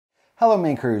Hello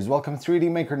makers, welcome to 3D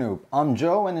Maker Noob. I'm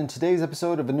Joe, and in today's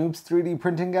episode of a Noob's 3D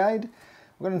printing guide,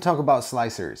 we're going to talk about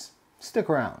slicers. Stick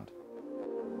around.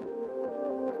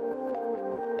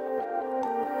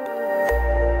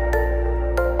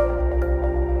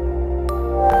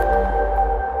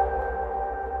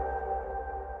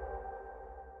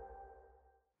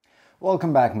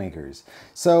 Welcome back makers.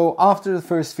 So after the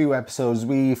first few episodes,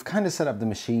 we've kind of set up the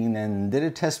machine and did a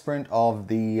test print of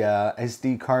the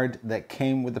SD card that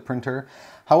came with the printer.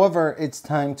 However, it's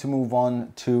time to move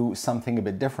on to something a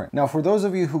bit different. Now, for those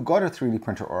of you who got a 3D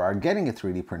printer or are getting a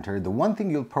 3D printer, the one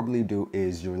thing you'll probably do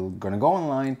is you're going to go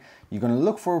online, you're going to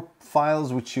look for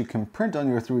files which you can print on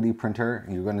your 3D printer,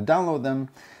 you're going to download them,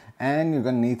 and you're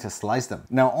going to need to slice them.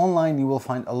 Now online you will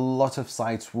find a lot of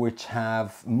sites which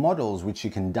have models which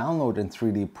you can download and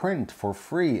 3D print for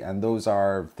free, and those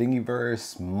are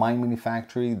Thingiverse, My Mini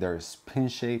Factory, there's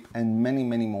Pinshape, and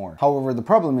many more. However, the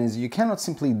problem is you cannot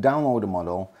simply download a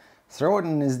model, throw it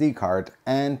in an SD card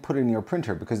and put it in your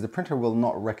printer, because the printer will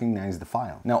not recognize the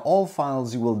file. Now all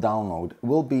files you will download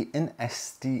will be in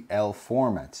STL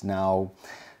format. Now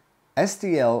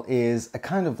STL is a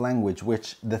kind of language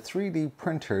which the 3D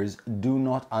printers do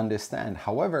not understand.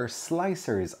 However,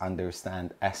 slicers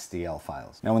understand STL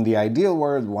files. Now in the ideal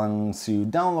world, once you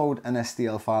download an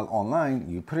STL file online,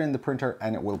 you put it in the printer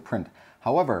and it will print.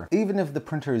 However, even if the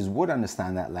printers would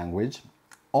understand that language,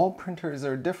 all printers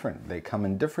are different. They come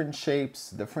in different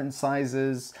shapes, different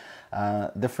sizes,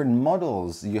 different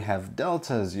models. You have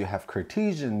deltas, you have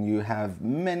Cartesian, you have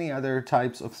many other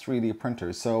types of 3D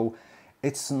printers. So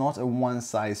it's not a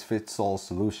one-size-fits-all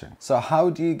solution. So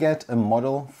how do you get a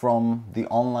model from the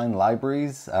online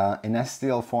libraries in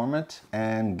STL format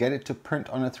and get it to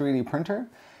print on a 3D printer?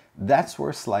 That's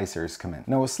where slicers come in.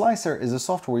 Now a slicer is a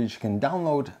software you can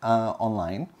download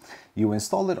online. You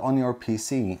install it on your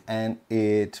PC and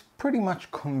it pretty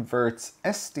much converts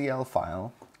STL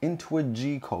file into a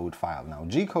G-code file. Now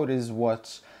G-code is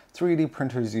what 3D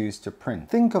printers use to print.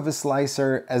 Think of a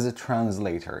slicer as a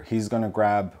translator. He's going to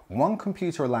grab one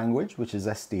computer language, which is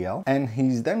STL, and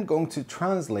he's then going to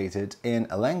translate it in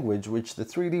a language which the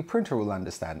 3D printer will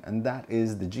understand, and that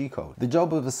is the G-code. The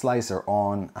job of a slicer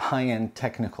on a high-end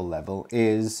technical level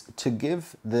is to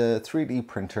give the 3D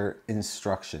printer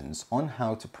instructions on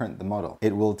how to print the model.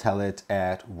 It will tell it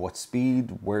at what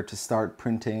speed, where to start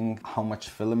printing, how much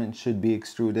filament should be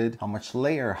extruded, how much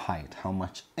layer height, how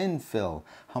much infill,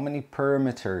 how many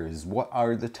parameters, what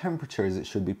are the temperatures it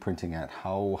should be printing at,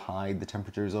 how high the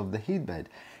temperatures of the heat bed,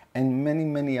 and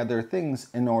many other things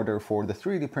in order for the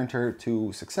 3D printer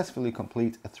to successfully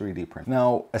complete a 3D print.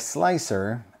 Now, a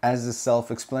slicer, as is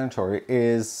self-explanatory,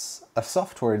 is a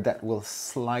software that will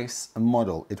slice a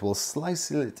model. It will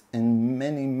slice it in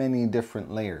many different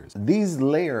layers. These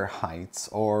layer heights,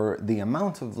 or the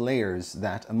amount of layers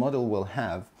that a model will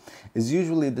have, is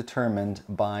usually determined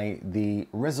by the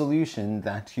resolution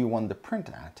that you want the print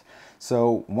at.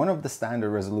 So one of the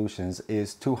standard resolutions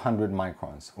is 200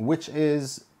 microns, which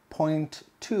is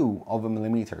 0.2 of a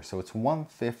millimeter. So it's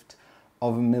 1/5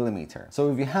 of a millimeter. So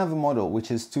if you have a model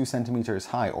which is 2 centimeters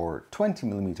high or 20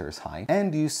 millimeters high,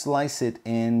 and you slice it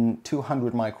in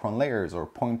 200 micron layers or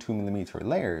 0.2 millimeter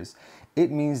layers,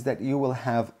 it means that you will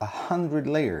have 100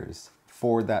 layers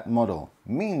for that model,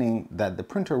 meaning that the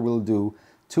printer will do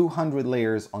 200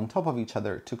 layers on top of each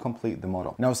other to complete the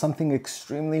model. Now, something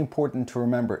extremely important to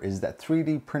remember is that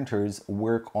 3D printers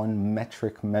work on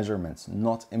metric measurements,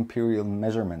 not imperial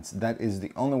measurements. That is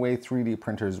the only way 3D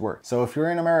printers work. So if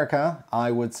you're in America,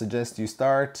 I would suggest you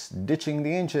start ditching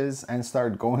the inches and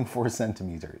start going for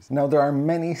centimeters. Now, there are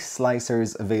many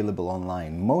slicers available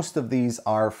online. Most of these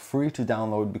are free to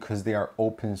download because they are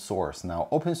open source. Now,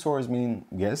 open source mean,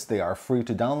 yes, they are free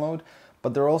to download,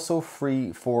 but they're also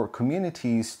free for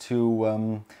communities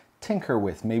to tinker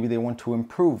with. Maybe they want to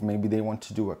improve, maybe they want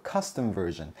to do a custom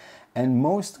version. And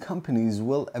most companies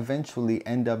will eventually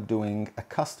end up doing a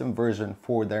custom version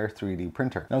for their 3D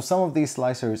printer. Now, some of these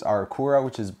slicers are Cura,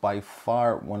 which is by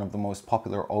far one of the most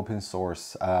popular open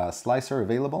source slicer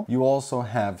available. You also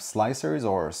have slicers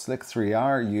or Slick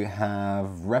 3R, you have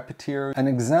Repetier. An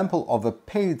example of a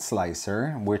paid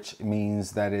slicer, which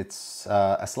means that it's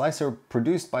a slicer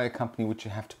produced by a company which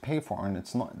you have to pay for and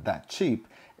it's not that cheap,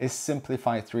 is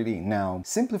Simplify 3D. Now,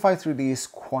 Simplify 3D is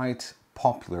quite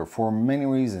popular for many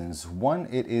reasons. One,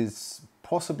 it is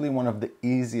possibly one of the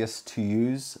easiest to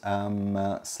use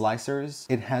slicers.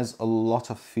 It has a lot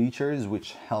of features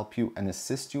which help you and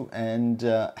assist you, and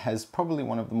has probably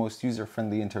one of the most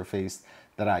user-friendly interface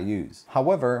that I use.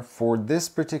 However, for this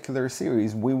particular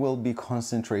series, we will be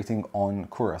concentrating on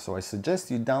Cura. So I suggest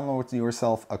you download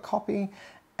yourself a copy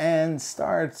and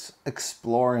start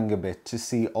exploring a bit to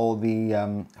see all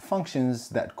the functions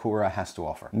that Cura has to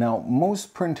offer. Now,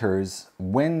 most printers,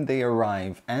 when they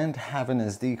arrive and have an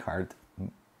SD card,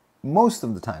 most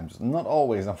of the times, not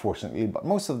always unfortunately, but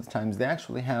most of the times they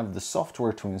actually have the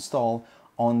software to install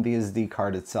on the SD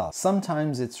card itself.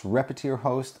 Sometimes it's Repetier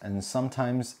host and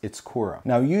sometimes it's Cura.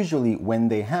 Now, usually when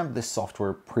they have this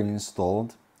software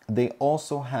pre-installed, they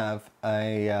also have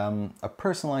a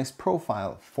personalized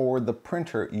profile for the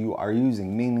printer you are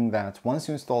using, meaning that once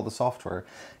you install the software,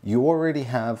 you already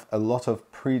have a lot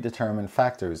of predetermined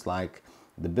factors like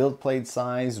the build plate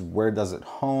size, where does it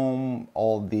home,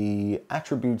 all the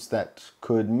attributes that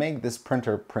could make this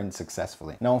printer print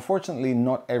successfully. Now, unfortunately,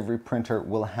 not every printer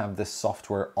will have this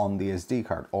software on the SD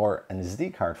card, or an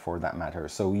SD card for that matter.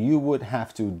 So you would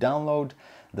have to download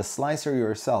the slicer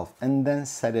yourself and then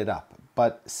set it up.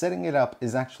 But setting it up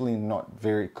is actually not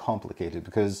very complicated,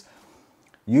 because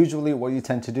usually what you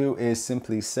tend to do is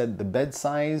simply set the bed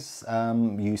size,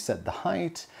 you set the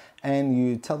height, and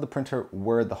you tell the printer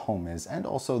where the home is and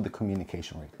also the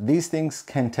communication rate. These things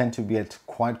can tend to get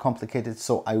quite complicated,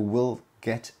 so I will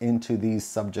get into these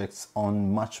subjects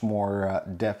on much more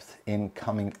depth in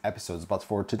coming episodes. But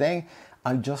for today,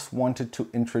 I just wanted to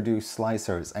introduce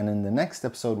slicers. And in the next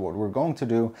episode, what we're going to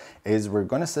do is we're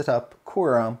going to set up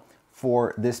Cura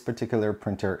for this particular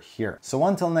printer here. So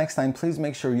until next time, please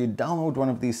make sure you download one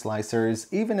of these slicers.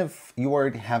 Even if you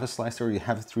already have a slicer, you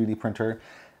have a 3D printer,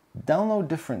 download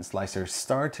different slicers,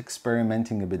 start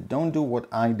experimenting a bit. Don't do what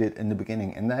I did in the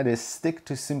beginning, and that is stick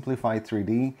to Simplify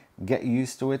 3D, get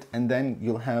used to it, and then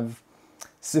you'll have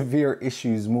severe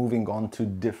issues moving on to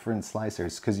different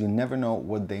slicers, because you never know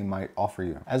what they might offer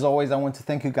you. As always, I want to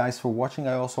thank you guys for watching.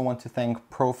 I also want to thank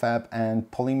Profab and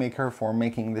Polymaker for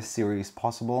making this series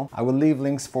possible. I will leave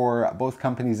links for both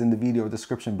companies in the video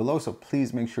description below, so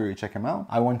please make sure you check them out.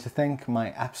 I want to thank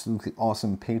my absolutely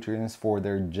awesome patrons for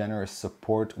their generous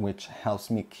support, which helps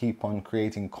me keep on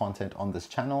creating content on this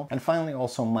channel. And finally,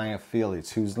 also my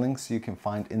affiliates, whose links you can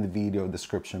find in the video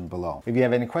description below. If you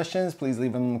have any questions, please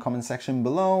leave them in the comment section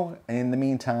below. In the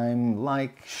meantime,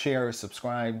 like, share,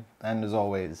 subscribe, and as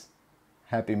always,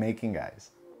 happy making,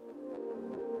 guys.